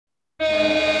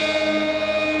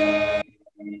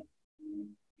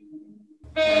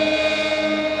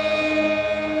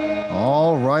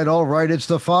all right. It's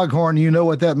the Foghorn. You know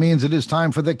what that means. It is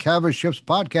time for the Cavas Ships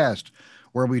podcast,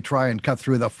 where we try and cut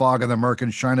through the fog and the murk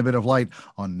and shine a bit of light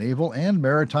on naval and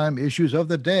maritime issues of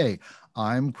the day.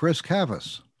 I'm Chris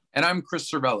Cavas. And I'm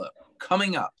Chris Cervello.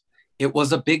 Coming up, it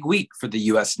was a big week for the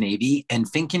U.S. Navy and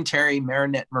Fincantieri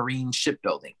Marinette Marine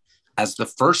Shipbuilding, as the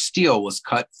first steel was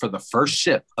cut for the first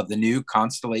ship of the new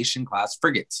Constellation-class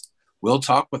frigates. We'll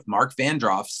talk with Mark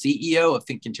Vandroff, CEO of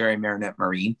Fincantieri Marinette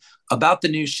Marine, about the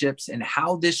new ships and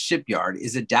how this shipyard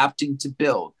is adapting to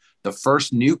build the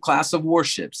first new class of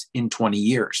warships in 20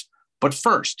 years. But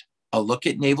first, a look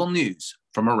at naval news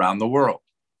from around the world.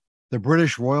 The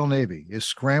British Royal Navy is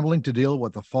scrambling to deal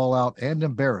with the fallout and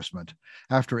embarrassment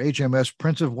after HMS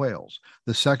Prince of Wales,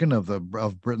 the second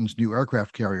of Britain's new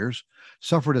aircraft carriers,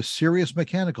 suffered a serious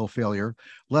mechanical failure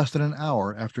less than an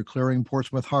hour after clearing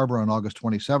Portsmouth Harbor on August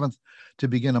 27th to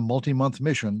begin a multi-month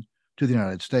mission to the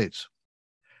United States.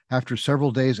 After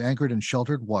several days anchored in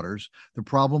sheltered waters, the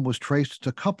problem was traced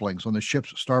to couplings on the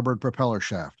ship's starboard propeller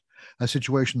shaft, a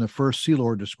situation the First Sea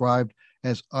Lord described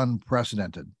as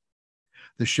unprecedented.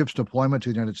 The ship's deployment to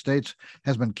the United States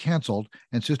has been canceled,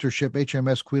 and sister ship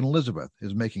HMS Queen Elizabeth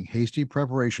is making hasty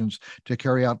preparations to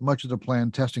carry out much of the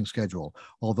planned testing schedule,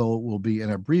 although it will be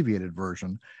an abbreviated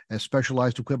version, as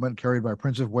specialized equipment carried by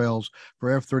Prince of Wales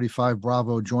for F-35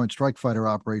 Bravo Joint Strike Fighter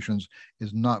operations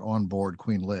is not on board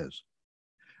Queen Liz.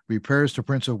 Repairs to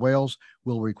Prince of Wales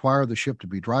will require the ship to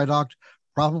be dry docked,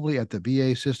 probably at the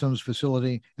BAE Systems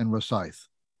facility in Rosyth.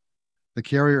 The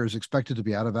carrier is expected to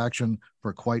be out of action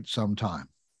for quite some time.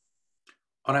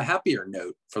 On a happier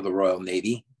note for the Royal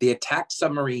Navy, the attack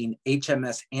submarine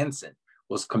HMS Anson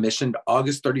was commissioned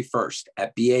August 31st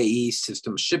at BAE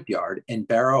Systems Shipyard in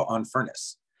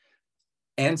Barrow-on-Furness.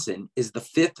 Anson is the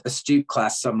fifth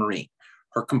Astute-class submarine.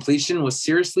 Her completion was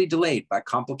seriously delayed by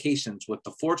complications with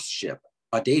the fourth ship,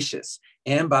 Audacious,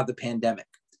 and by the pandemic.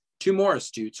 Two more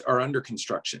Astutes are under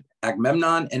construction,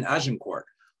 Agamemnon and Agincourt.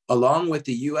 Along with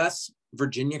the U.S.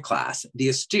 Virginia class, the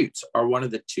Astutes are one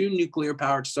of the two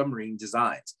nuclear-powered submarine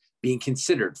designs being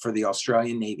considered for the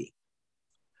Australian Navy.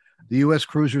 The U.S.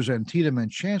 cruisers Antietam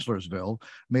and Chancellorsville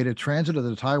made a transit of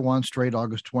the Taiwan Strait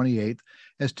August 28th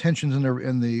as tensions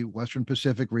in the Western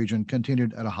Pacific region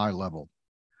continued at a high level.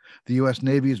 The U.S.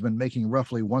 Navy has been making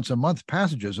roughly once-a-month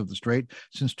passages of the strait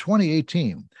since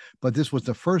 2018, but this was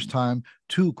the first time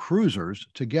two cruisers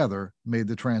together made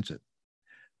the transit.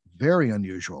 Very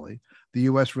unusually, the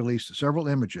U.S. released several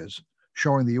images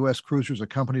showing the U.S. cruisers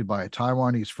accompanied by a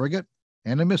Taiwanese frigate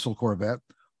and a missile corvette,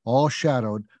 all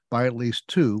shadowed by at least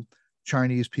two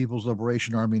Chinese People's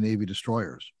Liberation Army Navy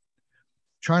destroyers.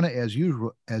 China, as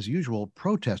usual,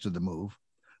 protested the move,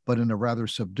 but in a rather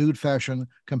subdued fashion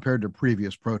compared to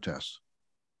previous protests.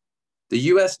 The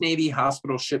U.S. Navy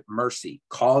hospital ship Mercy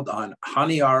called on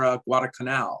Honiara,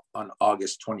 Guadalcanal on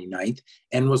August 29th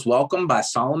and was welcomed by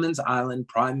Solomon's Island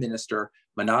Prime Minister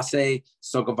Manasseh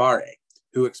Sogavare,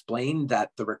 who explained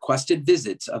that the requested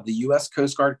visits of the U.S.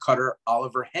 Coast Guard cutter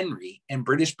Oliver Henry and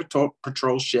British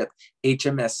patrol ship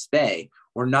HMS Spey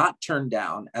were not turned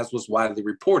down, as was widely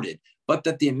reported, but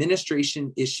that the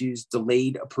administration issues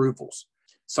delayed approvals.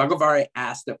 Sogavare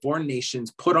asked that foreign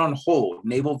nations put on hold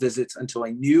naval visits until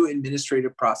a new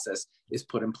administrative process is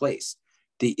put in place.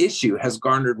 The issue has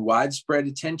garnered widespread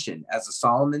attention as the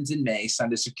Solomons in May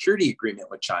signed a security agreement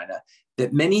with China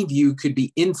that many view could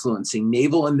be influencing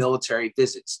naval and military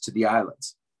visits to the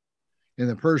islands. In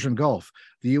the Persian Gulf,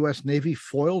 the U.S. Navy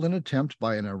foiled an attempt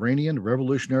by an Iranian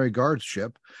Revolutionary Guards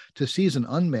ship to seize an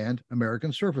unmanned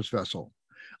American surface vessel.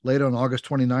 Late on August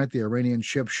 29th, the Iranian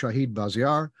ship Shahid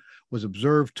Baziar was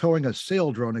observed towing a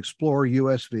sail drone Explorer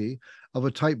USV of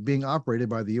a type being operated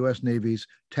by the U.S. Navy's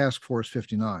Task Force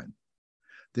 59.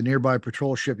 The nearby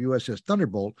patrol ship USS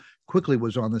Thunderbolt quickly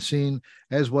was on the scene,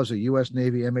 as was a U.S.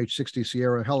 Navy MH-60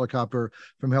 Sierra helicopter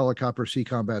from Helicopter Sea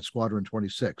Combat Squadron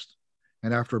 26th.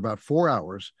 And after about 4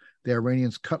 hours, the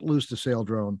Iranians cut loose the sail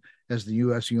drone as the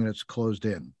U.S. units closed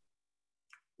in.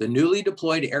 The newly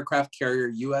deployed aircraft carrier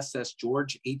USS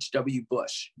George H.W.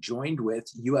 Bush joined with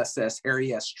USS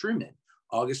Harry S. Truman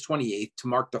August 28th to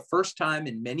mark the first time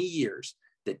in many years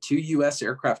that two U.S.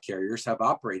 aircraft carriers have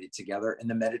operated together in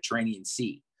the Mediterranean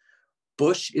Sea.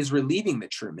 Bush is relieving the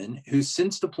Truman, who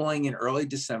since deploying in early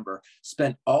December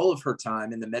spent all of her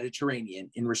time in the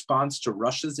Mediterranean in response to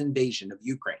Russia's invasion of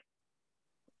Ukraine.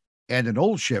 And in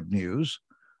old ship news,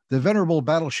 the venerable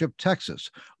battleship Texas,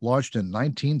 launched in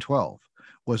 1912,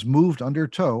 was moved under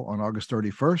tow on August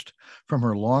 31st from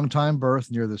her longtime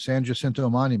berth near the San Jacinto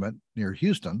Monument near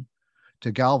Houston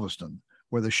to Galveston,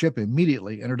 where the ship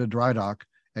immediately entered a dry dock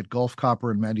at Gulf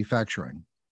Copper and Manufacturing.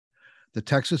 The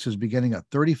Texas is beginning a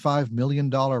 $35 million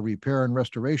repair and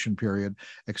restoration period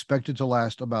expected to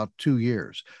last about 2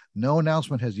 years. No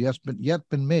announcement has yet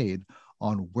been made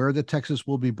on where the Texas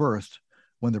will be berthed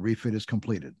when the refit is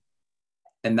completed.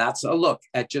 And that's a look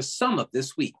at just some of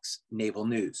this week's naval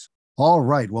news. All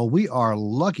right. Well, we are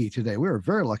lucky today. We are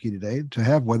very lucky today to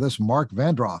have with us Mark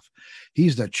Vandroff.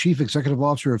 He's the Chief Executive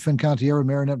Officer of Fincantieri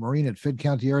Marinette Marine at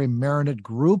Fincantieri Marinette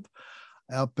Group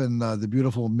up in the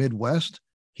beautiful Midwest.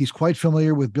 He's quite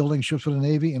familiar with building ships for the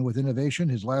Navy and with innovation.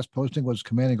 His last posting was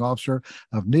commanding officer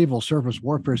of Naval Surface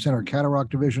Warfare Center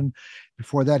Cataract Division.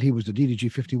 Before that, he was the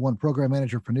DDG-51 program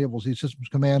manager for Naval Sea Systems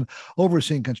Command,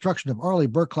 overseeing construction of Arleigh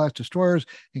Burke-class destroyers,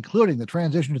 including the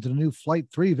transition to the new Flight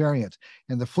 3 variant.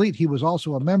 In the fleet, he was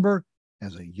also a member,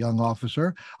 as a young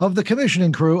officer, of the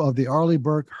commissioning crew of the Arleigh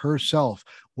Burke herself.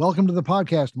 Welcome to the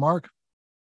podcast, Mark.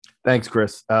 Thanks,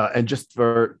 Chris. And just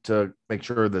to make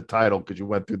sure the title, because you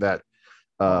went through that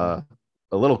a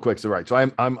little quick. So right. So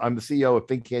I'm the CEO of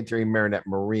Fincantieri Marinette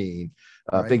Marine.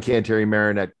 Right. Fincantieri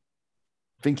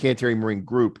Marine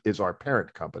Group is our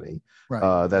parent company.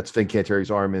 Right. That's Fincantieri's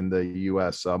arm in the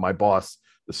U.S. My boss,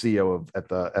 the CEO at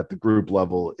the group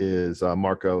level, is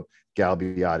Marco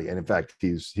Galbiati, and in fact,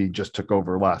 he just took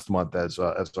over last month as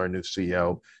our new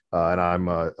CEO, and I'm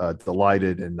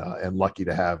delighted and lucky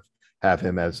to have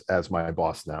him as my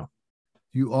boss now.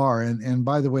 You are, and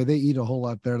by the way, they eat a whole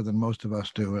lot better than most of us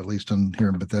do, at least here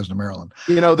in Bethesda, Maryland.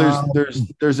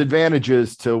 There's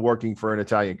advantages to working for an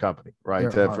Italian company, right?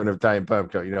 For an Italian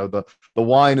pub company, the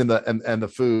wine and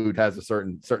the food has a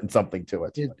certain something to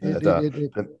it.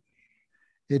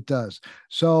 It does.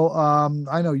 So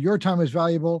I know your time is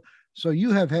valuable. So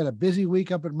you have had a busy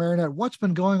week up at Marinette. What's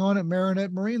been going on at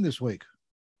Marinette Marine this week?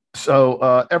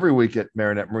 So every week at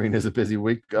Marinette Marine is a busy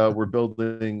week. We're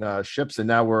building ships, and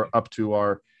now we're up to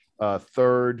our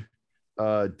third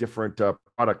different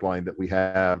product line that we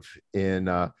have in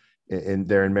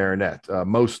there in Marinette.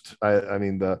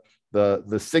 The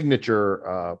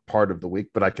signature part of the week,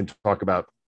 but I can talk about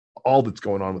all that's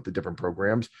going on with the different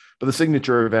programs. But the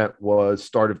signature event was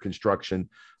start of construction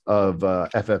of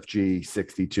FFG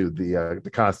 62,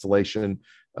 the Constellation.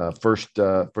 First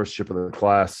ship of the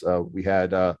class. We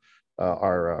had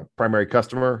our primary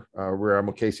customer, Rear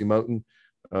Admiral Casey Moten,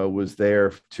 was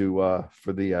there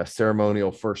for the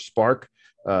ceremonial first spark.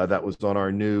 That was on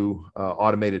our new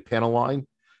automated panel line,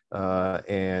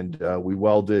 and we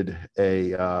welded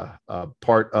a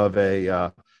part of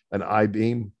an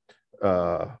I-beam,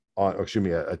 a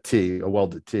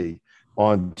welded T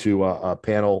onto a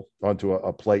panel, onto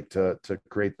a plate to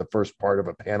create the first part of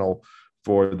a panel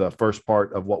for the first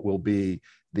part of what will be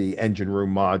the engine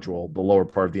room module, the lower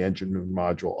part of the engine room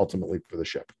module, ultimately for the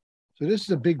ship. So this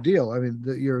is a big deal. I mean,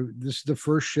 this is the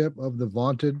first ship of the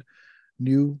vaunted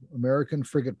new American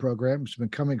frigate program. It's been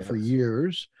coming for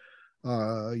years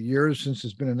since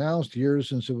it's been announced, years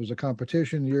since it was a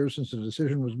competition, years since the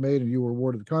decision was made and you were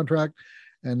awarded the contract.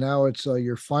 And now it's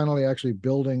you're finally actually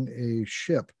building a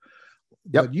ship.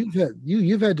 Yep. But you've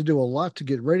had to do a lot to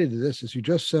get ready to this, as you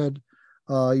just said.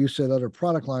 You said other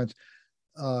product lines.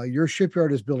 Your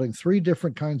shipyard is building 3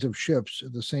 different kinds of ships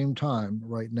at the same time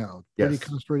right now. Yes. Pretty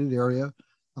concentrated area.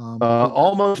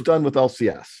 Almost done with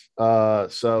LCS. I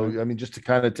mean, just to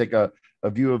kind of take a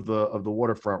view of the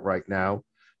waterfront right now.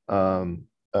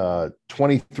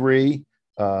 23,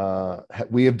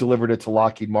 we have delivered it to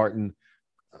Lockheed Martin.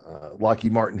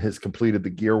 Lockheed Martin has completed the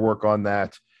gear work on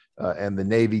that. And the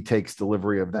Navy takes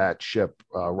delivery of that ship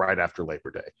right after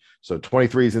Labor Day. So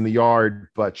 23 is in the yard,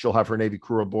 but she'll have her Navy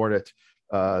crew aboard it.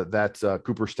 That's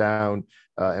Cooperstown,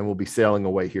 and we'll be sailing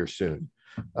away here soon.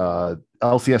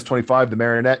 LCS 25, the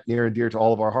Marinette, near and dear to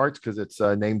all of our hearts because it's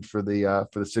named for the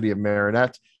city of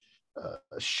Marinette.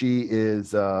 She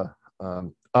is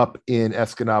up in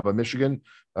Escanaba, Michigan.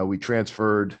 We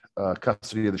transferred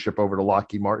custody of the ship over to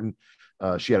Lockheed Martin.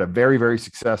 She had a very, very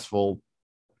successful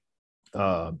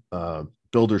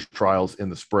builders trials in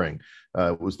the spring.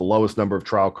 It was the lowest number of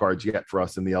trial cards yet for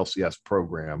us in the LCS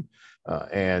program.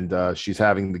 And she's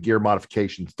having the gear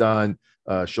modifications done.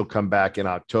 She'll come back in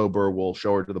October. We'll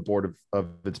show her to the Board of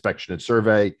Inspection and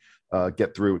Survey,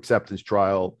 get through acceptance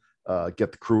trial,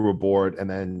 get the crew aboard, and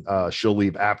then she'll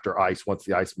leave after ice once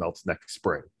the ice melts next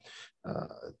spring.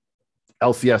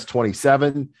 LCS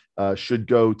 27 should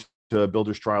go to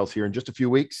builders trials here in just a few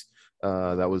weeks.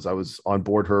 I was on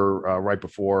board her right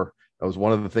before. That was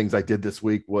one of the things I did this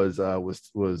week was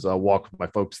walk with my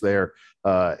folks there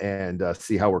and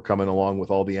see how we're coming along with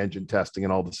all the engine testing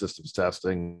and all the systems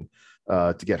testing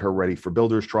to get her ready for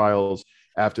builders trials.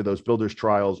 After those builders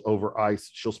trials over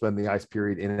ice, she'll spend the ice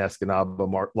period in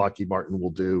Escanaba. Lockheed Martin will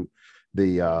do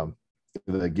the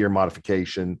gear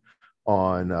modification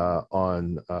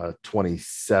on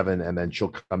 27, and then she'll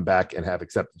come back and have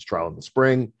acceptance trial in the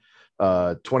spring.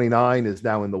 29 is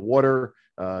now in the water.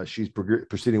 She's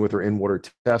proceeding with her in-water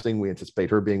testing. We anticipate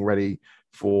her being ready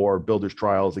for builder's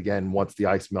trials again once the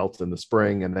ice melts in the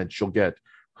spring, and then she'll get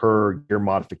her gear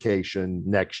modification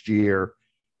next year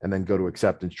and then go to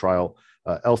acceptance trial.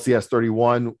 LCS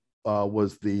 31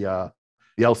 was the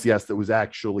LCS that was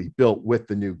actually built with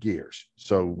the new gears.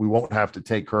 So we won't have to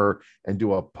take her and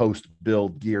do a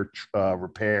post-build gear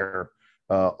repair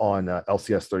on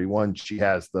LCS 31. She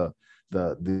has the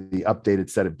updated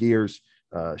set of gears.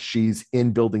 She's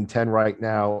in building 10 right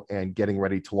now and getting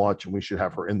ready to launch, and we should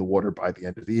have her in the water by the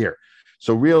end of the year.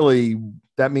 So really,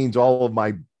 that means all of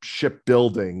my ship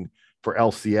building for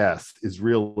LCS is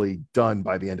really done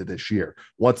by the end of this year.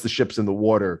 Once the ship's in the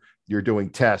water, you're doing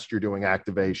tests, you're doing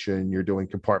activation, you're doing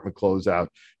compartment closeout.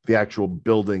 The actual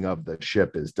building of the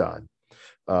ship is done.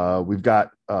 We've got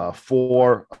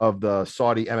 4 of the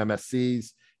Saudi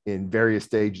MMSCs in various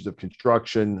stages of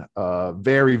construction,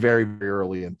 very, very, very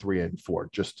early in 3 and 4,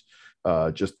 just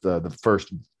the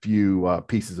first few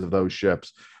pieces of those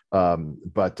ships.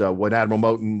 But when Admiral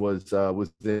Moten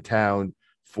was in town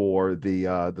for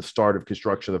the start of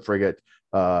construction of the frigate,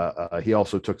 he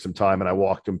also took some time, and I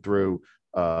walked him through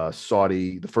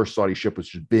the first Saudi ship was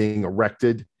just being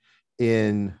erected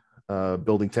in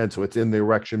building 10. So it's in the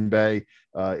erection bay.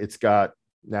 It's got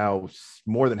now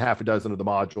more than half a dozen of the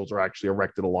modules are actually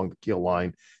erected along the keel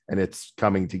line, and it's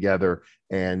coming together.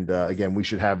 And again, we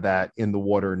should have that in the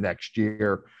water next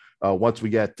year. Once we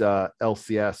get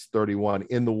LCS 31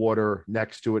 in the water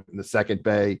next to it in the second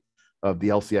bay of the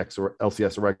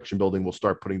LCS erection building, we'll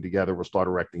start putting together, we'll start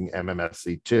erecting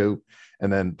MMSC 2,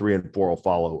 and then 3 and 4 will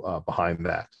follow behind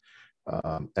that.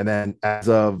 And then as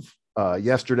of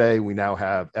yesterday, we now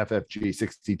have FFG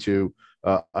 62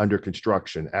 under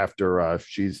construction after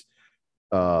she's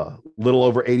little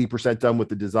over 80% done with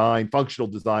the design. Functional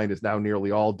design is now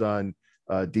nearly all done.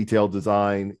 Detailed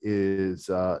design is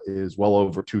well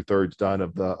over 2/3 done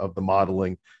of the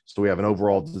modeling. So we have an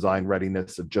overall design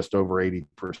readiness of just over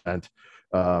 80%.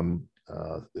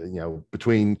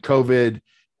 Between COVID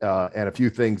and a few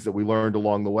things that we learned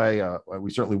along the way,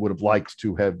 we certainly would have liked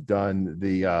to have done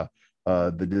the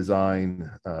design.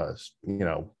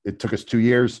 It took us 2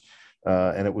 years.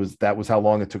 And that was how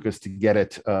long it took us to get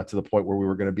it to the point where we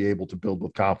were going to be able to build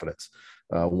with confidence.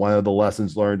 One of the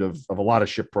lessons learned of a lot of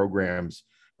ship programs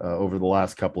over the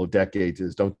last couple of decades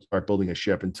is don't start building a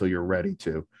ship until you're ready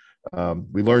to.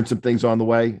 We learned some things on the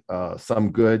way,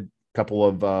 some good,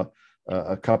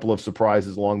 a couple of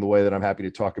surprises along the way that I'm happy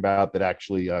to talk about that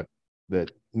actually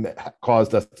that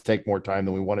caused us to take more time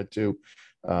than we wanted to.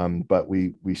 But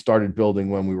we started building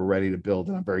when we were ready to build,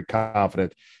 and I'm very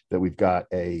confident that we've got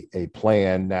a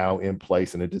plan now in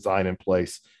place and a design in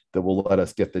place that will let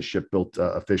us get this ship built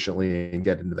efficiently and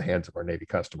get into the hands of our Navy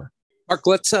customer. Mark,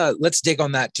 let's dig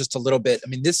on that just a little bit. I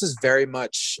mean, this is very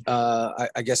much, I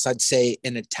guess I'd say,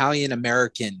 an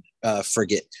Italian-American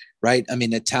frigate, right? I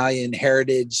mean, Italian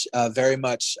heritage, very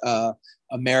much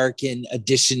American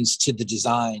additions to the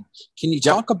design. Can you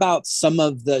talk about some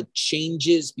of the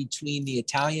changes between the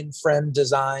Italian FREMM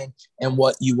design and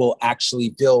what you will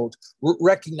actually build,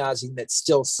 recognizing that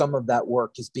still some of that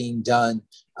work is being done,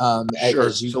 sure.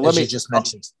 as you just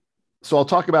mentioned? So I'll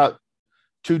talk about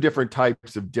 2 different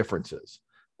types of differences.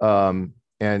 And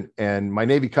my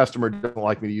Navy customer doesn't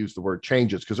like me to use the word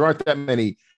changes because there aren't that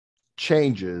many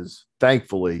changes,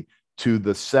 thankfully, to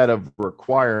the set of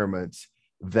requirements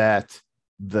that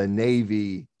the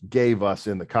Navy gave us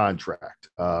in the contract.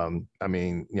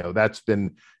 That's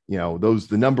been,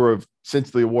 since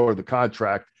the award of the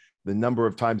contract, the number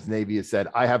of times the Navy has said,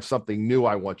 I have something new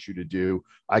I want you to do,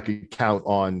 I could count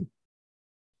on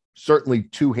certainly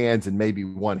 2 hands and maybe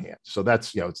 1 hand. So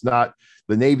that's, it's not,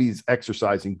 the Navy's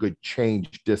exercising good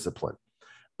change discipline,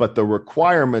 but the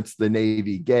requirements the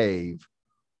Navy gave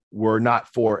were not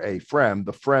for a FREMM.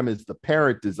 The FREMM is the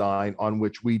parent design on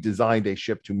which we designed a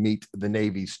ship to meet the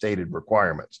Navy's stated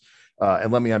requirements.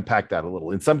 And let me unpack that a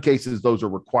little. In some cases, those are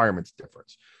requirements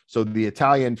difference. So the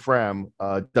Italian FREMM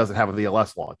doesn't have a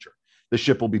VLS launcher. The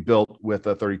ship will be built with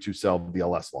a 32-cell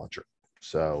VLS launcher.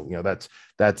 So,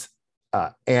 that's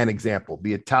an example.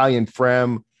 The Italian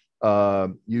FREMM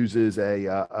uses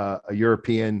a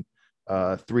European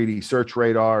 3D search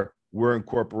radar. We're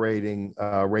incorporating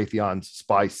Raytheon's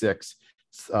Spy 6.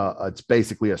 It's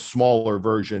basically a smaller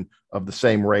version of the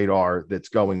same radar that's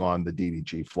going on the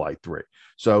DDG Flight 3.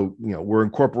 So, we're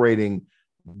incorporating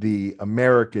the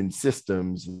American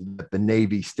systems that the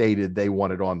Navy stated they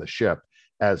wanted on the ship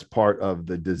as part of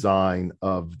the design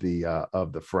of the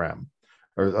FREMM.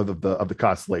 or of the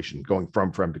constellation, going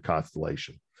from to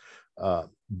constellation.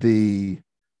 The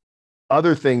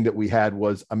other thing that we had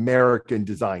was American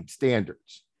design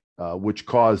standards, which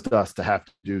caused us to have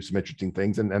to do some interesting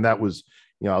things. And that was,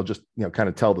 I'll just, kind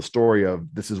of tell the story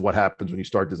of this is what happens when you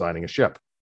start designing a ship.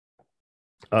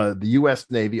 The U.S.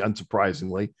 Navy,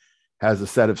 unsurprisingly, has a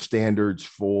set of standards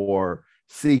for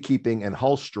seakeeping and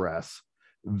hull stress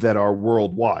that are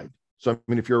worldwide. So, I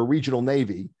mean, if you're a regional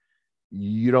Navy,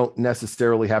 you don't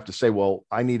necessarily have to say, well,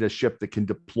 I need a ship that can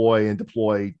deploy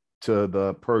to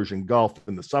the Persian Gulf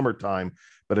in the summertime,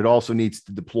 but it also needs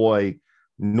to deploy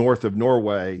north of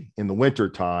Norway in the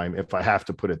wintertime if I have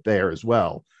to put it there as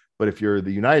well. But if you're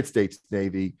the United States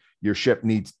Navy, your ships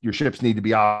need to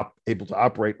be able to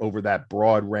operate over that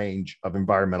broad range of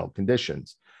environmental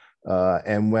conditions.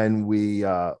 And when we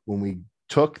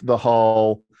took the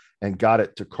hull and got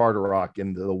it to Carderock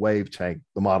into the wave tank,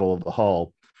 the model of the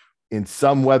hull, in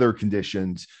some weather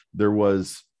conditions, there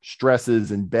was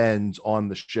stresses and bends on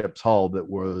the ship's hull that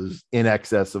was in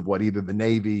excess of what either the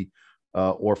Navy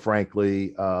or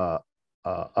frankly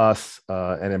us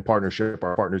and in partnership,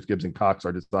 our partners Gibbs and Cox,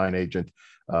 our design agent,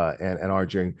 and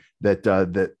Arjun,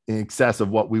 that in excess of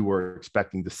what we were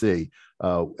expecting to see.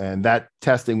 And that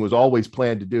testing was always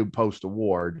planned to do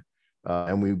post-award.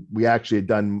 And we actually had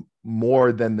done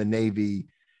more than the Navy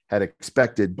had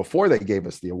expected before they gave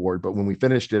us the award. But when we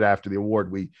finished it after the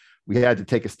award, we had to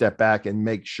take a step back and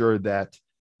make sure that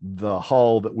the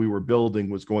hull that we were building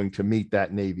was going to meet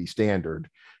that Navy standard.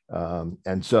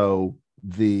 And so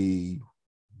the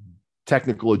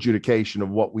technical adjudication of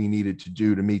what we needed to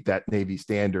do to meet that Navy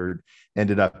standard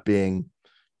ended up being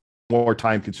more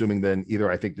time consuming than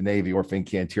either I think the Navy or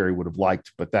Fincantieri would have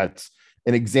liked. But that's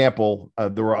an example.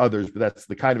 There were others, but that's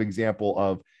the kind of example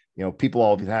of, people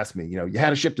always ask me, you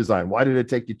had a ship design. Why did it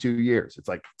take you 2 years? It's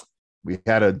like, we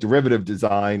had a derivative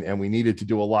design and we needed to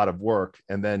do a lot of work.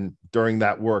 And then during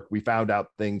that work, we found out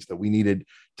things that we needed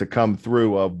to come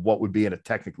through of what would be in a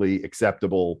technically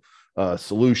acceptable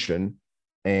solution.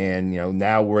 And,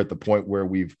 now we're at the point where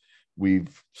we've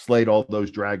slayed all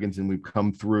those dragons and we've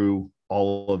come through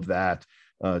all of that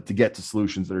to get to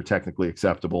solutions that are technically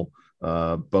acceptable,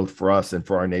 both for us and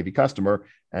for our Navy customer.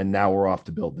 And now we're off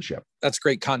to build the ship. That's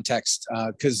great context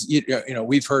because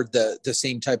we've heard the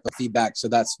same type of feedback, so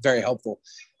that's very helpful.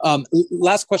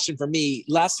 Last question for me.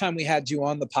 Last time we had you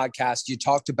on the podcast, you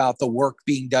talked about the work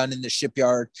being done in the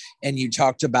shipyard, and you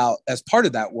talked about, as part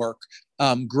of that work,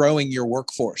 growing your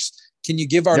workforce. Can you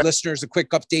give our listeners a quick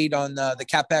update on the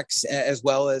CapEx as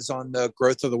well as on the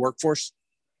growth of the workforce?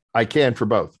 I can for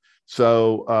both.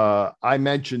 So I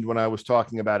mentioned when I was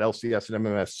talking about LCS and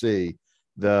MMSC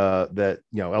that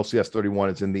LCS 31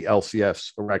 is in the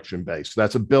LCS erection bay. So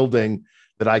that's a building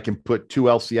that I can put 2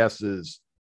 LCSs,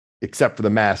 except for the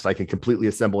mast. I can completely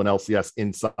assemble an LCS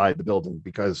inside the building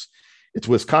because it's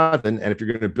Wisconsin. And if you're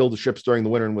going to build the ships during the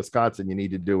winter in Wisconsin, you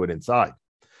need to do it inside.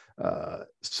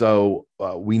 So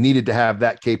we needed to have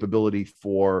that capability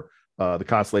for the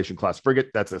Constellation class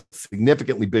frigate. That's a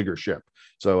significantly bigger ship.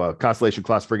 So a Constellation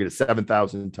class frigate is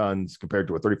 7,000 tons compared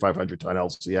to a 3,500 ton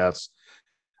LCS.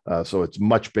 So it's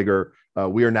much bigger.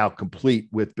 We are now complete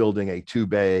with building a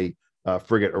 2-bay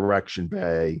frigate erection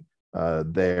bay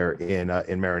there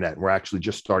in Marinette. And we're actually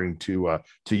just starting to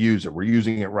use it. We're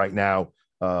using it right now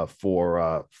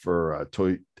for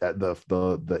the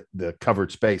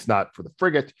covered space, not for the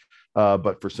frigate,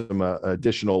 but for some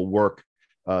additional work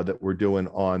that we're doing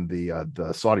on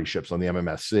the Saudi ships on the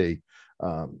MMSC.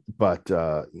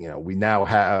 We now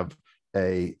have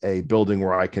a building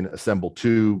where I can assemble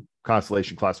 2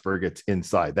 Constellation class frigates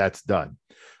inside. That's done.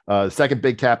 The second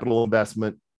big capital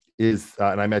investment is,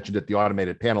 and I mentioned it, the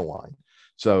automated panel line.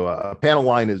 So a panel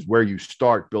line is where you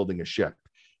start building a ship.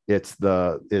 It's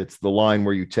the line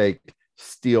where you take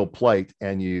steel plate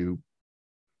and you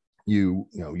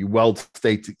weld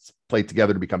plate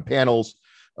together to become panels.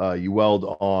 You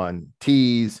weld on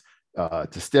T's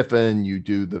to stiffen. You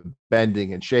do the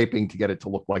bending and shaping to get it to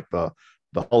look like the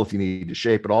hull if you need to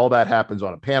shape it. All that happens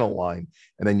on a panel line.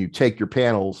 And then you take your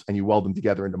panels and you weld them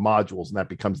together into modules, and that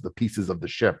becomes the pieces of the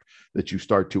ship that you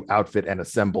start to outfit and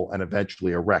assemble and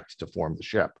eventually erect to form the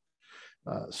ship.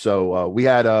 We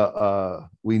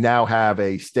now have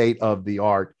a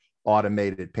state-of-the-art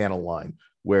automated panel line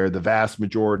where the vast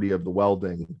majority of the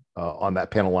welding on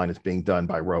that panel line is being done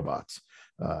by robots.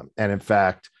 And in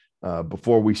fact,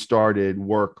 before we started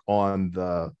work on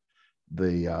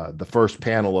the first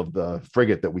panel of the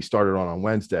frigate that we started on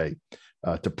Wednesday,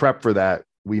 to prep for that,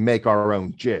 we make our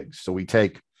own jigs. So we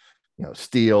take,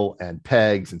 steel and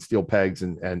pegs and steel pegs,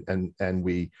 and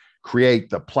we create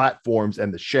the platforms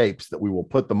and the shapes that we will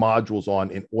put the modules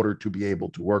on in order to be able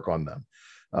to work on them.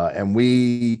 And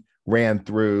we ran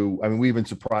through, I mean, we even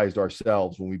surprised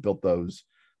ourselves when we built those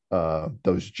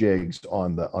jigs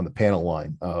on the panel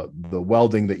line. The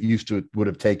welding that would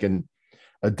have taken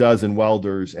a dozen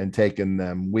welders and taken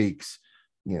them weeks,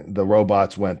 the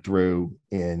robots went through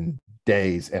in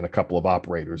days, and a couple of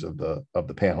operators of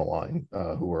the panel line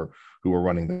who were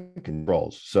running the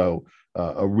controls. So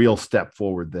a real step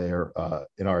forward there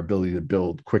in our ability to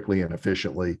build quickly and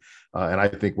efficiently. And I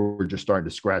think we're just starting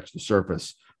to scratch the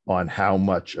surface on how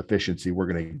much efficiency we're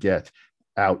going to get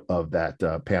out of that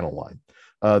panel line.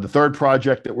 The third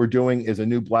project that we're doing is a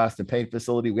new blast and paint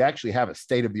facility. We actually have a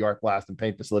state-of-the-art blast and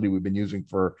paint facility we've been using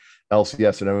for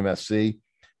LCS and MMSC,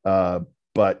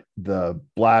 but the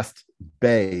blast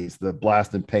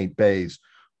and paint bays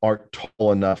aren't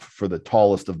tall enough for the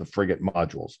tallest of the frigate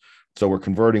modules. So we're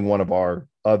converting one of our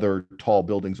other tall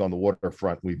buildings on the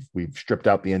waterfront. We've stripped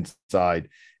out the inside,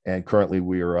 and currently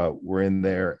we're in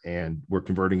there, and we're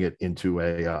converting it into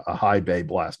a high bay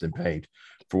blast and paint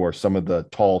for some of the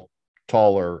taller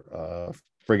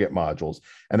frigate modules.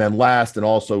 And then last, and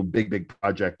also big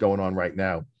project going on right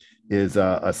now, is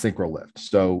a synchro lift.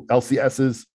 So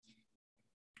LCSs,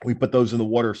 we put those in the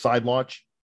water side launch,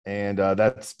 and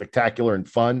that's spectacular and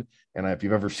fun. And if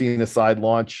you've ever seen a side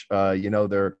launch,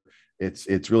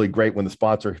 it's really great when the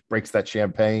sponsor breaks that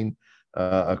champagne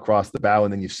across the bow,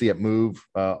 and then you see it move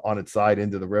on its side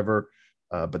into the river.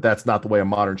 But that's not the way a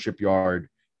modern shipyard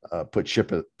put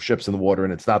ships in the water,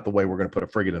 and it's not the way we're going to put a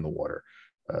frigate in the water.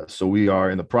 So we are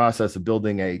in the process of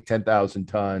building a 10,000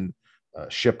 ton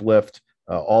ship lift.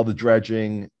 All the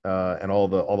dredging and all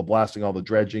the blasting, all the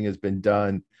dredging has been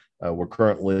done. We're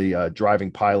currently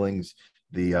driving pilings.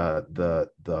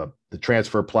 The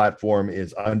transfer platform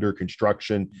is under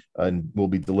construction and will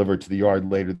be delivered to the yard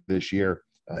later this year.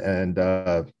 And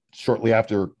shortly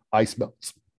after ice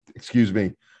melts,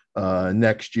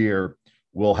 next year,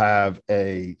 we'll have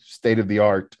a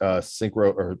state-of-the-art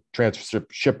synchro or transfer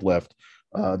ship lift.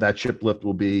 That ship lift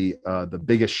will be the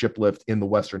biggest ship lift in the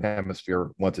Western Hemisphere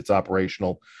once it's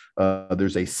operational.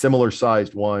 There's a similar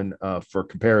sized one for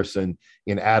comparison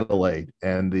in Adelaide,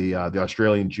 and the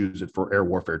Australians use it for air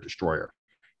warfare destroyer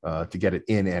to get it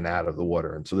in and out of the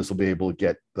water. And so this will be able to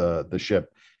get the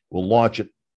ship. We'll launch it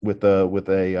with a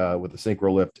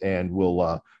synchro lift, and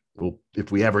we'll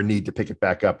if we ever need to pick it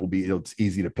back up, it's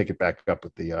easy to pick it back up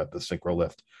with the synchro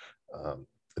lift.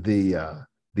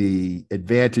 The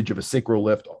advantage of a synchro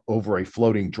lift over a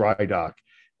floating dry dock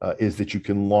is that you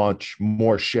can launch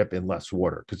more ship in less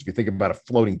water. Because if you think about a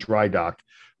floating dry dock,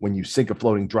 when you sink a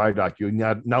floating dry dock, you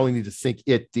not only need to sink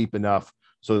it deep enough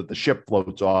so that the ship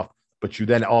floats off, but you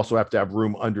then also have to have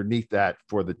room underneath that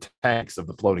for the tanks of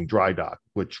the floating dry dock,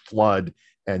 which flood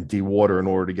and dewater in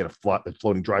order to get a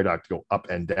floating dry dock to go up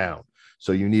and down.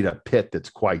 So you need a pit that's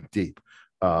quite deep.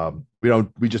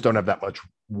 We just don't have that much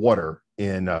water we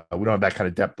don't have that kind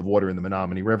of depth of water in the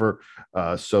Menominee River.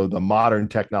 So the modern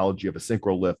technology of a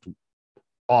synchro lift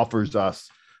offers us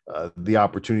the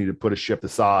opportunity to put a ship the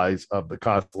size of the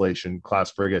Constellation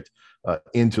class frigate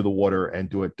into the water and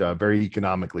do it very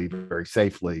economically, very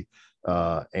safely,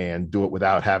 and do it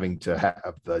without having to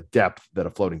have the depth that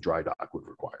a floating dry dock would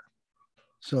require.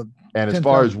 So, and as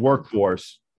far as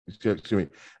workforce,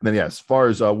 as far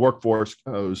as workforce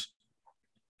goes,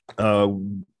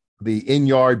 the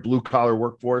in-yard blue-collar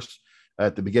workforce,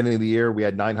 at the beginning of the year, we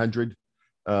had 900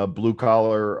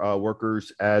 blue-collar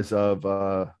workers as of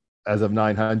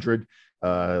 900.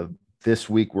 This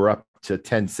week, we're up to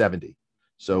 1070.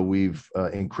 So we've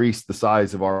increased the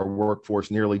size of our workforce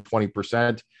nearly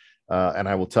 20%. And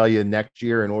I will tell you, next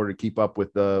year, in order to keep up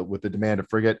with the demand of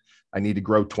frigate, I need to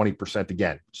grow 20%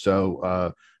 again.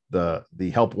 So the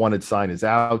help wanted sign is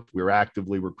out. We're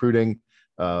actively recruiting.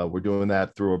 We're doing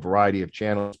that through a variety of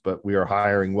channels, but we are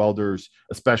hiring welders,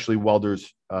 especially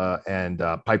welders and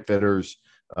pipe fitters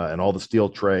and all the steel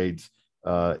trades.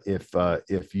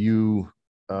 If you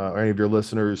or any of your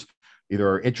listeners either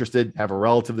are interested, have a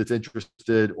relative that's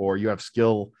interested, or you have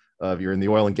skill, if you're in the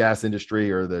oil and gas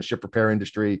industry or the ship repair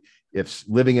industry, if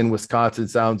living in Wisconsin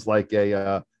sounds like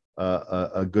a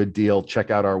good deal,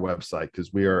 check out our website,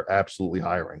 because we are absolutely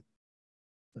hiring.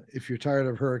 If you're tired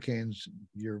of hurricanes,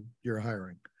 you're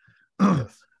hiring.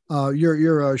 Yes.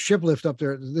 Your ship lift up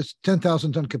there, this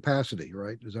 10,000 ton capacity,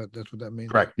 right? That's what that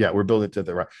means? Correct. Yeah, we're building it to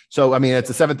the right. So I mean, it's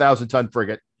a 7,000 ton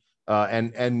frigate,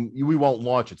 and we won't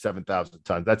launch at 7,000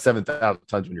 tons. That's 7,000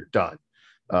 tons when you're done.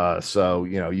 So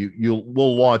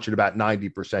we'll launch at about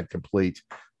 90% complete.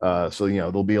 So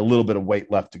there'll be a little bit of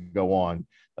weight left to go on.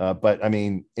 But I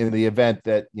mean, in the event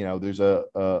that there's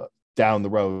a down the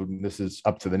road, and this is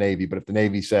up to the Navy, but if the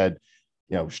Navy said,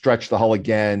 stretch the hull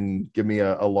again, give me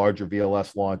a larger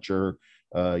VLS launcher,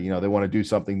 they want to do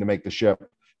something to make the ship,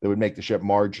 that would make the ship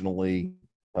marginally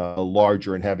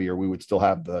larger and heavier, we would still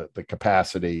have the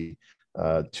capacity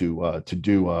to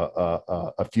do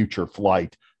a future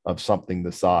flight of something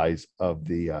the size of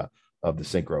the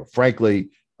Synchro. Frankly,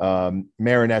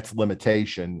 Marinette's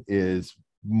limitation is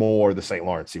more the St.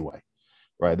 Lawrence Seaway,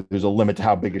 right? There's a limit to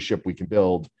how big a ship we can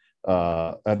build.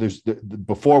 And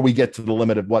before we get to the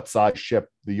limit of what size ship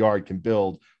the yard can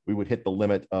build, we would hit the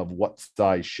limit of what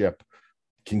size ship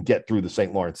can get through the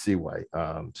St. Lawrence Seaway.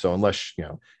 So unless,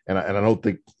 and I don't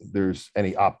think there's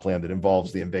any op plan that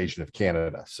involves the invasion of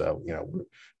Canada. So,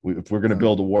 if we're going to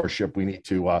build a warship, we need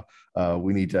to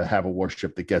have a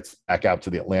warship that gets back out to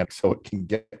the Atlantic so it can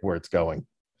get where it's going.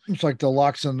 It's like the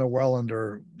locks in the Welland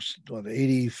are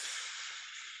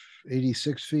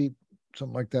 86 feet,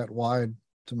 something like that wide,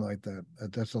 something like that.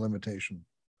 That's a limitation.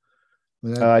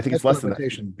 I think it's less than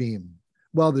that. Beam.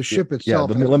 Well, the ship itself.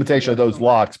 Yeah, the limitation of those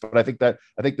locks, but I think the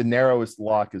narrowest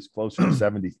lock is closer to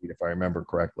 70 feet, if I remember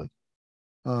correctly.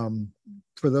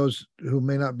 For those who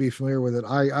may not be familiar with it,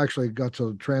 I actually got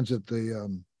to transit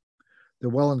the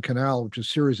Welland Canal, which is a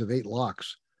series of 8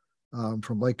 locks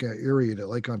from Lake Erie to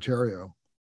Lake Ontario,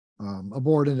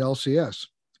 aboard an LCS,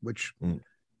 which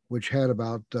had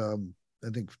about I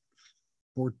think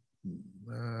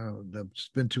it's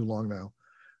been too long now.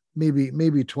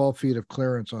 Maybe 12 feet of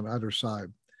clearance on either side.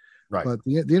 Right. But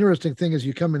the interesting thing is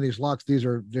you come in these locks,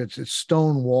 it's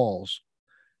stone walls.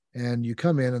 And you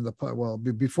come in and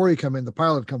before you come in, the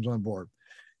pilot comes on board,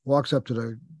 walks up to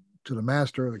the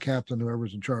master, the captain,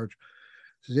 whoever's in charge,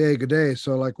 says, "Hey, good day.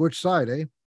 So like which side, eh?"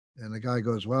 And the guy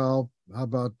goes, "Well, how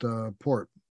about port?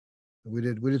 We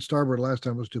did starboard last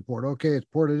time, it was to port." "Okay, it's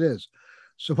port it is."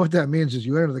 So what that means is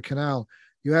you enter the canal,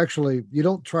 you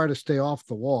don't try to stay off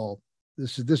the wall.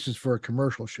 This is for a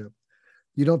commercial ship.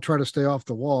 You don't try to stay off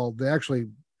the wall. They actually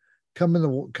come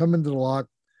into the lock,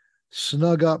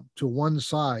 snug up to one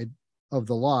side of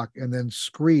the lock, and then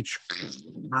screech,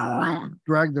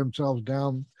 drag themselves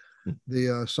down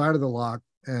the side of the lock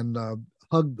and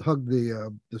hug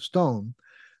the stone.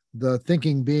 The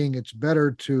thinking being it's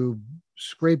better to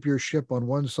scrape your ship on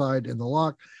one side in the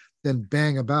lock than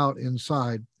bang about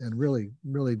inside and really,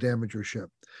 really damage your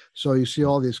ship. So you see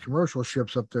all these commercial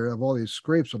ships up there have all these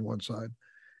scrapes on one side.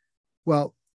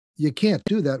 Well, you can't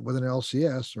do that with an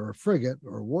LCS or a frigate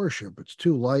or a warship. It's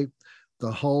too light.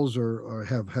 The hulls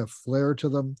have flare to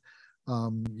them.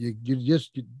 You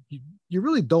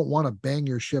really don't want to bang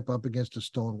your ship up against a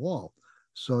stone wall.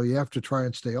 So you have to try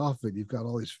and stay off it. You've got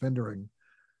all these fendering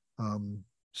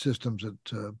systems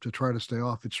to try to stay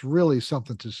off. It's really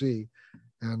something to see.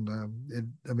 And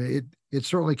it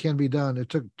certainly can be done. It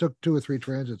took 2 or 3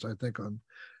 transits, I think, on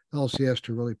LCS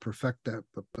to really perfect that.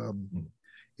 But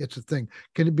it's a thing.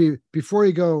 Can it be, before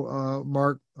you go,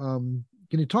 Mark, can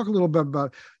you talk a little bit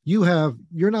about,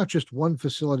 you're not just one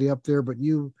facility up there, but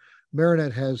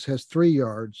Marinette has 3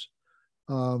 yards.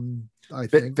 I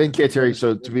think. Fincantieri,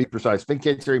 so to be precise,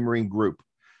 Fincantieri Marine Group.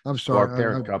 I'm sorry. Our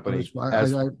parent company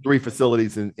has 3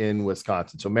 facilities in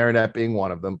Wisconsin. So Marinette being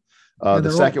one of them.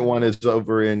 The second one is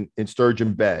over in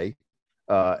Sturgeon Bay,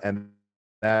 and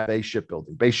that Bay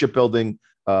Shipbuilding. Bay Shipbuilding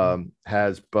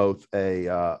has both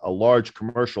a large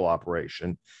commercial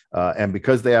operation, and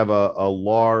because they have a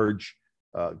large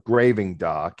graving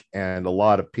dock and a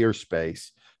lot of pier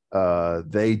space,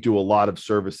 they do a lot of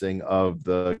servicing of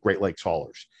the Great Lakes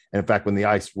haulers. And in fact, when the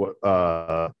ice,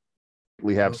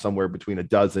 we have somewhere between a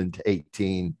dozen to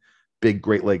 18 big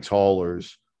Great Lakes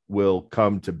haulers will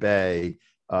come to Bay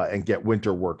and get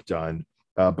winter work done.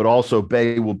 But also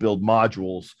Bay will build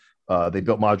modules. They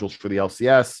built modules for the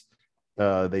LCS.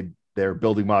 They're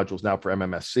building modules now for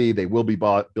MMSC. They will be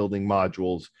building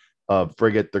modules of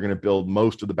frigate. They're going to build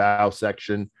most of the bow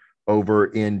section over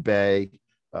in Bay.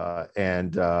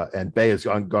 And Bay has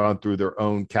gone through their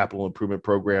own capital improvement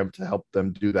program to help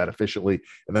them do that efficiently.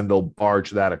 And then they'll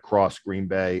barge that across Green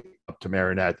Bay up to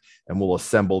Marinette, and we'll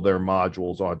assemble their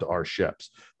modules onto our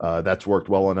ships. That's worked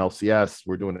well on LCS.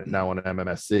 We're doing it now on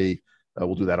MMSC.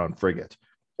 We'll do that on frigate.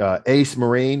 Ace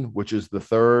Marine, which is the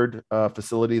third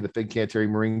facility the Fincantieri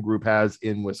Marine Group has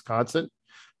in Wisconsin,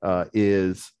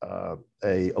 is a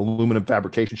aluminum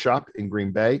fabrication shop in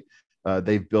Green Bay.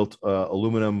 They've built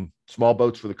aluminum small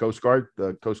boats for the Coast Guard.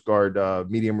 The Coast Guard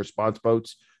medium response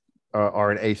boats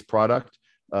are an ACE product.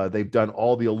 They've done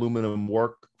all the aluminum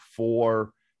work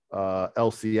for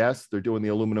LCS. They're doing the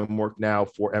aluminum work now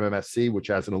for MMSC, which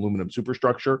has an aluminum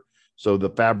superstructure. So the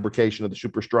fabrication of the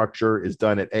superstructure is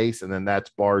done at ACE, and then that's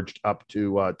barged up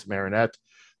to Marinette.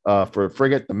 For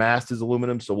frigate, the mast is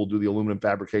aluminum, so we'll do the aluminum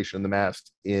fabrication of the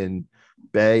mast in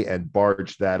Bay and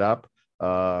barge that up.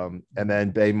 And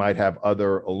then Bay might have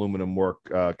other aluminum work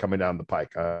coming down the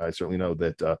pike. I certainly know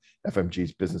that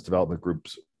FMG's business development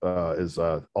groups is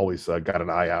always got an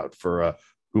eye out for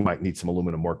who might need some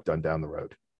aluminum work done down the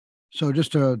road. So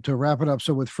just to wrap it up,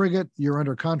 so with frigate, you're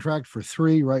under contract for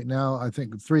 3 right now. I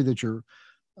think 3 that you're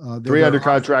 3 under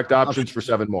contract, options for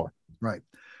 7 more. Right.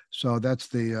 So that's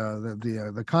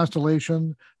the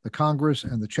Constellation, the Congress,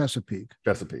 and the Chesapeake.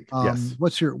 Chesapeake. Yes.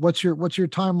 What's your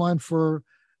timeline for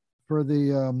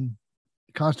the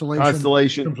Constellation?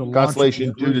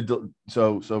 Constellation due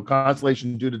to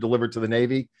Constellation due to deliver to the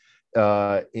Navy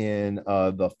in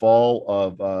the fall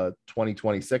of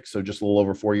 2026. So just a little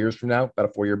over 4 years from now, about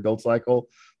a 4-year build cycle.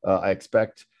 I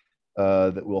expect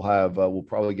that we'll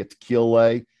probably get to keel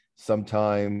lay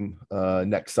sometime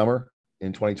next summer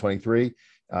in 2023.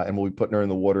 And we'll be putting her in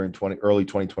the water in early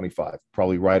 2025,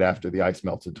 probably right after the ice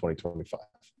melts in 2025.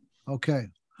 Okay.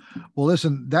 Well,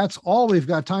 listen, that's all we've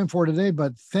got time for today,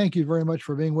 but thank you very much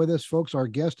for being with us, folks. Our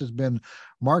guest has been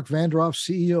Mark Vandroff,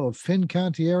 CEO of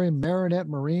Fincantieri Marinette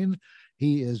Marine.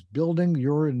 He is building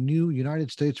your new United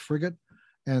States frigate.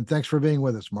 And thanks for being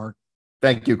with us, Mark.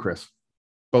 Thank you, Chris.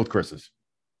 Both Chris's.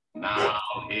 Now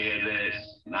hear this.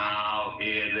 Now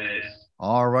hear this.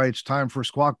 All right, it's time for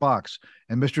Squawk Box.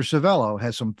 And Mr. Civello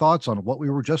has some thoughts on what we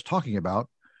were just talking about,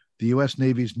 the U.S.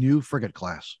 Navy's new frigate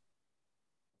class.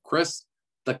 Chris,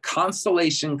 the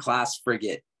Constellation class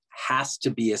frigate has to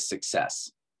be a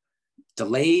success.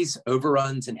 Delays,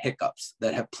 overruns, and hiccups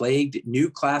that have plagued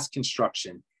new class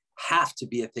construction have to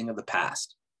be a thing of the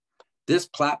past. This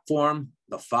platform,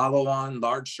 the follow-on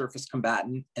large surface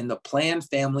combatant, and the planned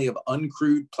family of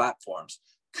uncrewed platforms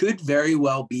could very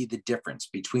well be the difference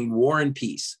between war and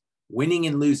peace, winning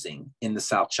and losing in the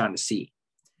South China Sea.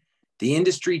 The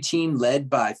industry team led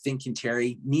by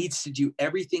Fincantieri needs to do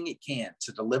everything it can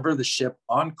to deliver the ship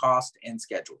on cost and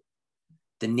schedule.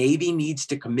 The Navy needs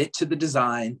to commit to the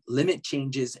design, limit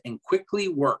changes, and quickly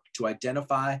work to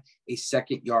identify a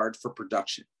second yard for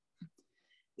production.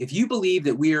 If you believe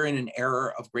that we are in an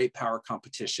era of great power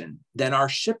competition, then our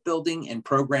shipbuilding and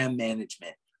program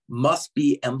management must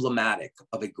be emblematic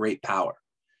of a great power.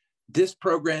 This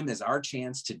program is our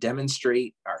chance to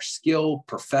demonstrate our skill,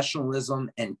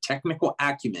 professionalism, and technical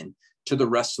acumen to the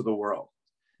rest of the world.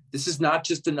 This is not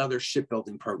just another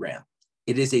shipbuilding program.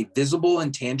 It is a visible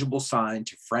and tangible sign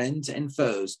to friends and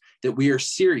foes that we are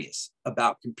serious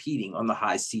about competing on the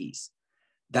high seas.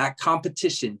 That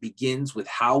competition begins with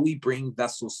how we bring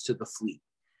vessels to the fleet.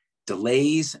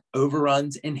 Delays,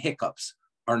 overruns, and hiccups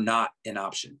are not an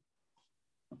option.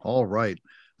 All right.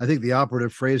 I think the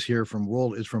operative phrase here from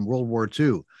World War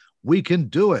II. We can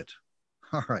do it.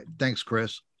 All right. Thanks,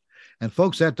 Chris. And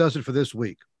folks, that does it for this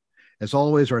week. As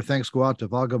always, our thanks go out to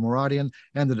Vago Muradian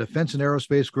and the Defense and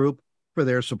Aerospace Group for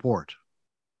their support.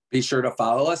 Be sure to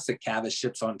follow us at Cavas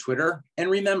Ships on Twitter. And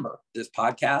remember, this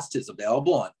podcast is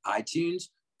available on iTunes,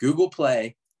 Google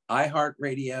Play,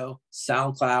 iHeartRadio,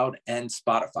 SoundCloud, and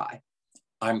Spotify.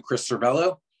 I'm Chris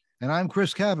Cervello. And I'm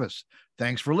Chris Cavas.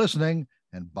 Thanks for listening.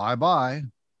 And bye-bye.